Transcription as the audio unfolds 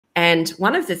And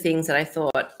one of the things that I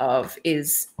thought of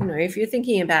is, if you're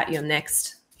thinking about your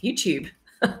next YouTube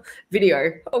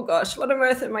video, oh gosh, what on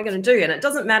earth am I going to do? And it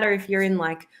doesn't matter if you're in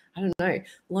like, I don't know,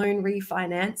 loan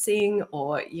refinancing,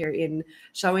 or you're in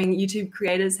showing YouTube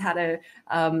creators how to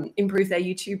improve their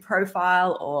YouTube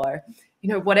profile, or,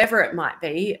 whatever it might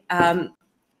be.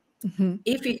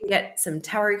 If you can get some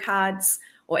tarot cards,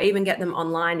 or even get them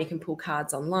online, you can pull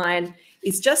cards online,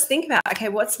 is just think about, okay,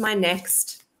 what's my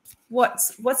next,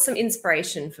 what's some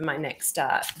inspiration for my next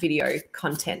video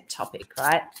content topic,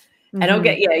 right? And I'll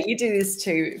get, you do this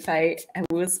too, Faye, and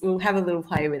we'll have a little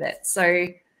play with it. So,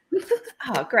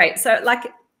 oh, great. So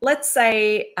like, let's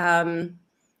say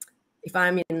if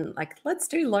I'm in, like, let's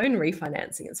do loan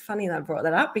refinancing. It's funny that I brought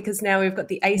that up, because now we've got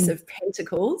the Ace of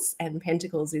Pentacles, and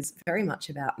Pentacles is very much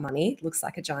about money. It looks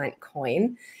like a giant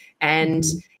coin. And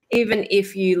even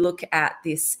if you look at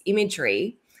this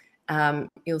imagery,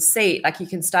 you'll see, like, you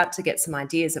can start to get some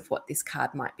ideas of what this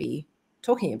card might be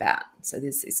talking about. So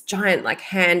there's this giant like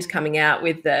hand coming out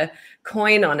with the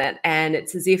coin on it, and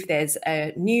it's as if there's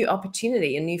a new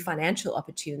opportunity, a new financial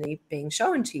opportunity being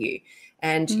shown to you,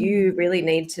 and you really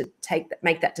need to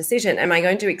make that decision. Am I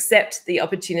going to accept the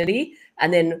opportunity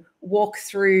and then walk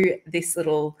through this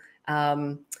little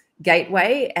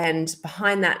gateway, and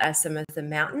behind that are some of the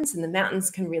mountains, and the mountains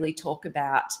can really talk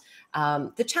about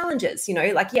the challenges,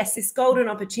 like, yes, this golden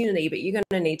opportunity, but you're going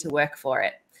to need to work for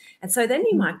it. And so then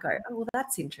you might go, oh, well,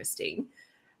 that's interesting.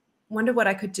 Wonder what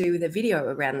I could do with a video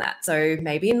around that. So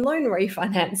maybe in loan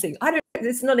refinancing.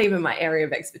 It's not even my area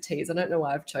of expertise. I don't know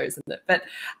why I've chosen it. But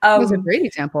that's a great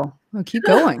example. I'll keep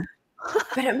going.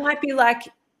 But it might be like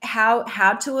how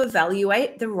to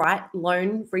evaluate the right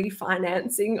loan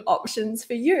refinancing options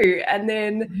for you. And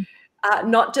then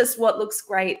not just what looks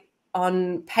great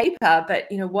on paper, but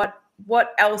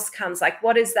what else comes, like,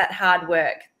 what is that hard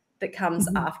work that comes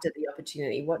after the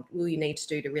opportunity? What will you need to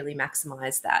do to really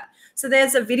maximize that? So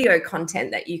there's a video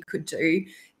content that you could do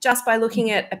just by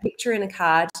looking at a picture in a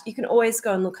card. You can always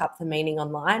go and look up the meaning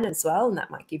online as well, and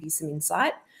that might give you some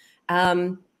insight.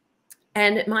 And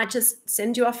it might just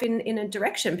send you off in a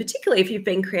direction, particularly if you've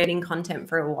been creating content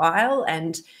for a while,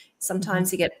 and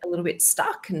sometimes you get a little bit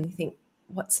stuck and you think,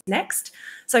 what's next?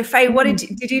 So Faye, what did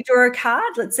you draw a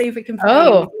card? Let's see if we can.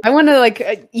 I want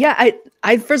to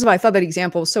I first of all, I thought that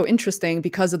example was so interesting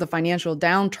because of the financial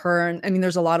downturn. I mean,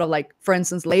 there's a lot of, like, for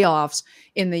instance, layoffs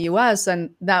in the US,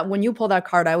 and that when you pull that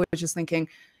card, I was just thinking,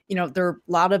 there are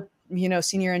a lot of,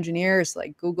 senior engineers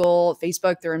like Google,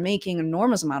 Facebook, they're making an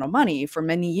enormous amount of money for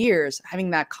many years, having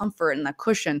that comfort and that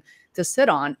cushion to sit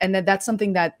on. And that's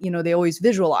something that, they always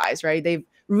visualize, right? They've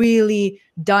really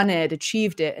done it,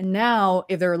 achieved it. And now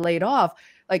if they're laid off,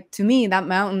 like, to me, that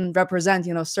mountain represents,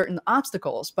 certain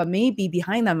obstacles, but maybe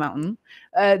behind that mountain,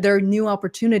 there are new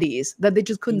opportunities that they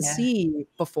just couldn't see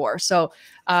before. So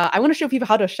I want to show people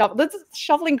how to shuffle. This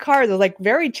shuffling cards is like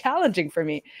very challenging for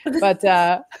me, but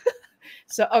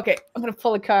so, okay, I'm going to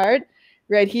pull a card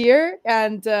right here.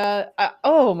 And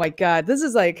oh my God, this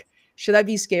is like, should I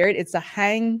be scared? It's a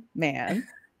hangman.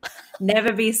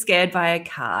 Never be scared by a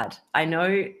card. I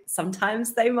know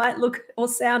sometimes they might look or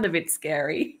sound a bit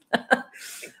scary,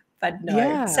 but no.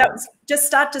 Yeah. So just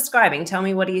start describing. Tell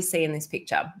me, what do you see in this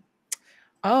picture?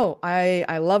 Oh,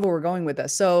 I love where we're going with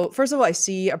this. So first of all, I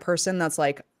see a person that's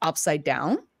like upside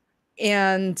down,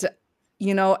 and,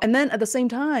 and then at the same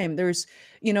time, there's,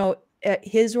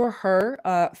 his or her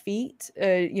feet,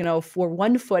 for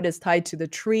one foot is tied to the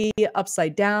tree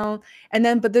upside down. And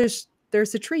then, but there's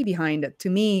a tree behind it.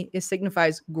 To me, it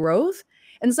signifies growth.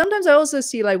 And sometimes I also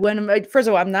see, like, when, first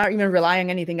of all, I'm not even relying on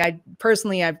anything. I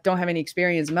don't have any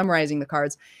experience memorizing the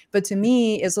cards, but to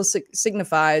me, it also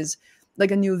signifies like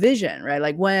a new vision, right?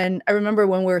 Like, when I remember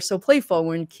when we were so playful,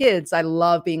 when kids, I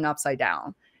love being upside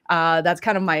down. That's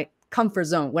kind of my comfort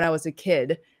zone when I was a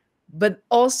kid. But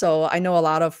also, I know a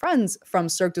lot of friends from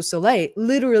Cirque du Soleil,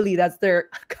 literally that's their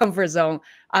comfort zone.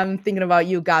 I'm thinking about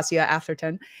you, Gasia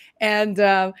Afterton. And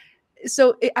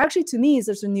so it actually, to me,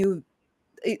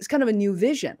 it's kind of a new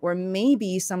vision, where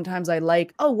maybe sometimes I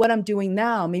like, oh, what I'm doing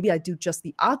now, maybe I do just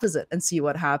the opposite and see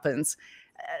what happens.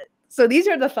 So these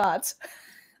are the thoughts.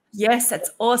 Yes,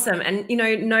 that's awesome. And,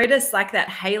 notice like that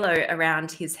halo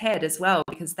around his head as well,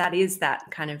 because that is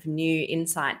that kind of new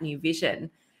insight, new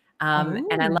vision.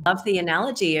 And I love the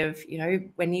analogy of,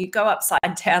 when you go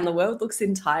upside down, the world looks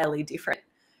entirely different.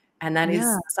 And that is,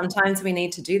 sometimes we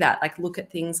need to do that, like look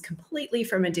at things completely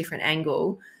from a different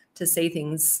angle to see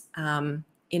things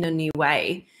in a new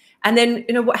way. And then,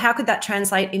 how could that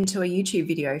translate into a YouTube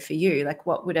video for you? Like,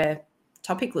 what would a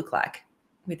topic look like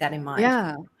with that in mind?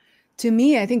 Yeah. To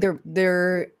me, I think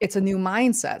it's a new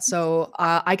mindset. So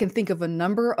I can think of a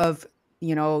number of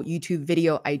YouTube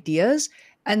video ideas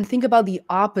and think about the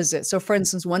opposite. So for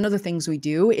instance, one of the things we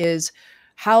do is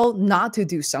how not to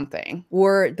do something,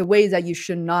 or the ways that you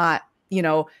should not,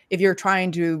 if you're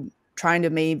trying to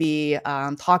maybe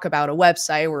talk about a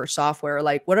website or a software,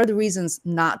 like what are the reasons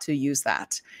not to use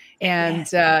that? And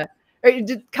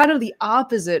kind of the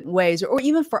opposite ways, or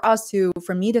even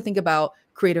for me to think about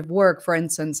creative work. For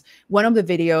instance, one of the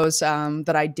videos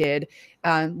that I did,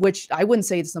 which I wouldn't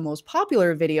say it's the most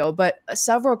popular video, but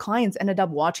several clients ended up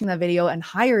watching that video and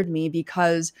hired me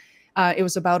because it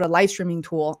was about a live streaming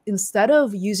tool. Instead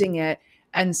of using it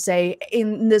and say,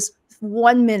 in this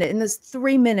 1 minute, in this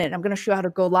 3 minute, I'm going to show you how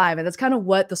to go live. And that's kind of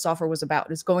what the software was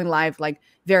about. It's going live, like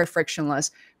very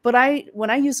frictionless. But when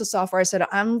I used the software, I said,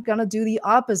 I'm going to do the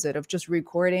opposite of just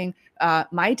recording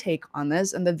my take on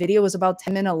this. And the video was about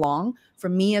 10 minutes long for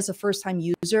me as a first time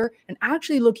user, and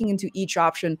actually looking into each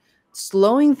option,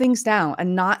 slowing things down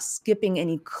and not skipping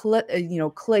any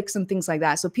clicks and things like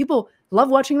that. So people love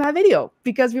watching that video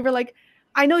because we were like,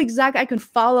 I know exactly, I can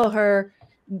follow her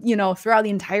throughout the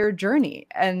entire journey.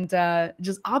 And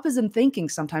just opposite thinking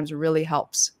sometimes really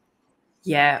helps.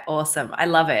 Yeah, awesome. I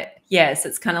love it. Yes,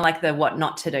 it's kind of like the what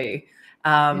not to do.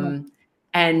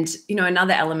 And,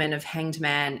 another element of Hanged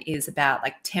Man is about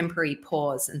like temporary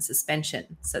pause and suspension.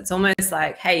 So it's almost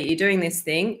like, hey, you're doing this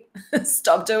thing,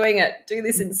 stop doing it, do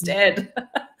this instead.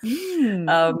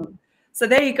 So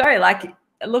there you go. Like,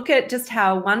 look at just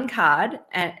how one card,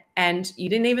 and you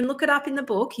didn't even look it up in the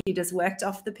book. You just worked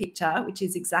off the picture, which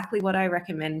is exactly what I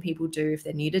recommend people do if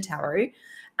they're new to tarot.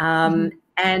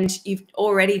 And you've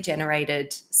already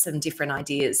generated some different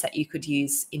ideas that you could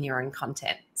use in your own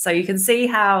content. So you can see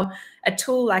how a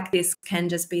tool like this can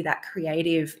just be that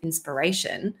creative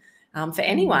inspiration for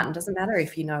anyone. It doesn't matter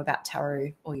if you know about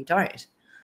tarot or you don't.